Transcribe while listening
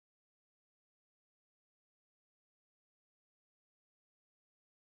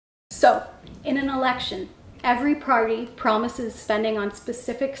So, in an election, every party promises spending on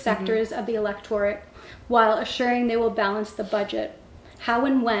specific sectors of the electorate while assuring they will balance the budget. How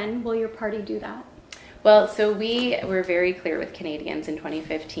and when will your party do that? Well, so we were very clear with Canadians in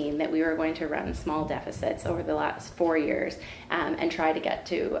 2015 that we were going to run small deficits over the last 4 years and try to get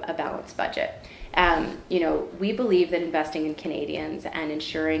to a balanced budget. We believe that investing in Canadians and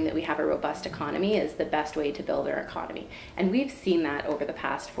ensuring that we have a robust economy is the best way to build our economy. And we've seen that over the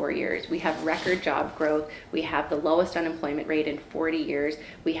past 4 years. We have record job growth. We have the lowest unemployment rate in 40 years.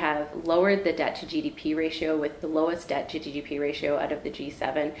 We have lowered the debt to GDP ratio with the lowest debt to GDP ratio out of the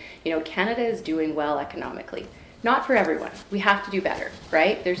G7. Canada is doing well economically. Not for everyone. We have to do better,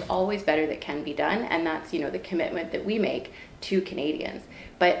 right? There's always better that can be done, and that's, the commitment that we make to Canadians.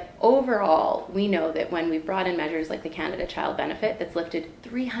 But overall, we know that when we've brought in measures like the Canada Child Benefit that's lifted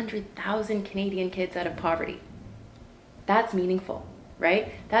 300,000 Canadian kids out of poverty, that's meaningful,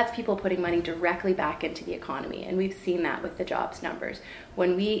 right? That's people putting money directly back into the economy, and we've seen that with the jobs numbers.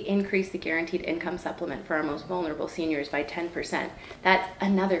 When we increase the guaranteed income supplement for our most vulnerable seniors by 10%, that's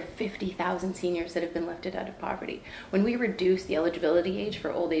another 50,000 seniors that have been lifted out of poverty. When we reduce the eligibility age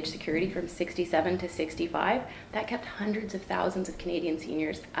for old age security from 67 to 65, that kept hundreds of thousands of Canadian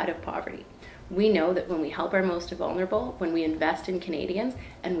seniors out of poverty. We know that when we help our most vulnerable, when we invest in Canadians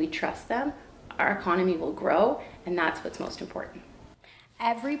and we trust them, our economy will grow, and that's what's most important.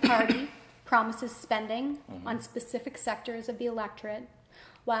 Every party promises spending on specific sectors of the electorate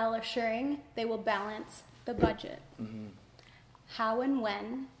while assuring they will balance the budget. How and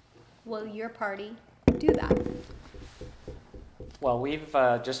when will your party do that? Well, we've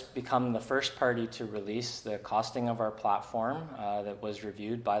just become the first party to release the costing of our platform that was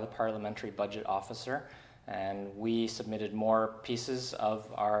reviewed by the Parliamentary Budget Officer, and we submitted more pieces of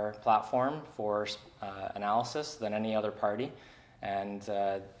our platform for analysis than any other party. And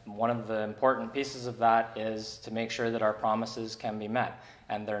one of the important pieces of that is to make sure that our promises can be met.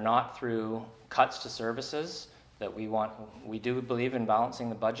 And they're not through cuts to services that we want. We do believe in balancing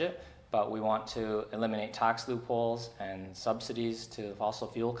the budget, but we want to eliminate tax loopholes and subsidies to fossil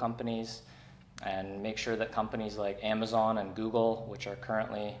fuel companies and make sure that companies like Amazon and Google, which are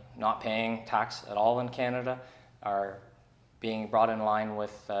currently not paying tax at all in Canada, are being brought in line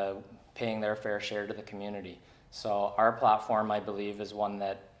with paying their fair share to the community. So our platform, I believe, is one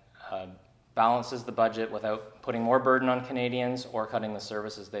that balances the budget without putting more burden on Canadians or cutting the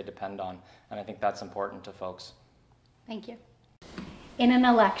services they depend on. And I think that's important to folks. Thank you. In an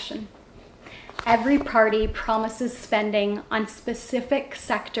election, every party promises spending on specific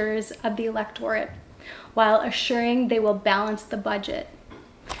sectors of the electorate while assuring they will balance the budget.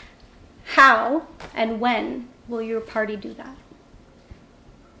 How and when will your party do that?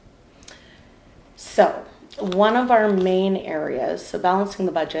 So, one of our main areas, so balancing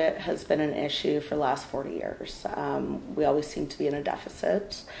the budget has been an issue for the last 40 years. We always seem to be in a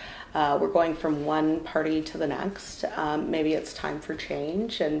deficit. We're going from one party to the next. Maybe it's time for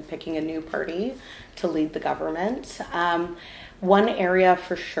change and picking a new party to lead the government. One area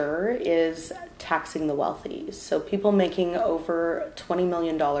for sure is taxing the wealthy. So people making over $20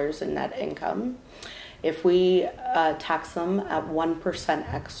 million in net income, if we tax them at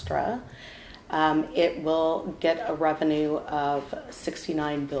 1% extra, it will get a revenue of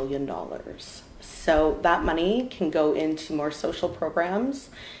 $69 billion. So that money can go into more social programs.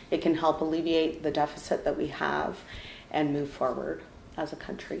 It can help alleviate the deficit that we have and move forward as a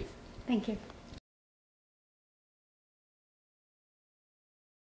country. Thank you.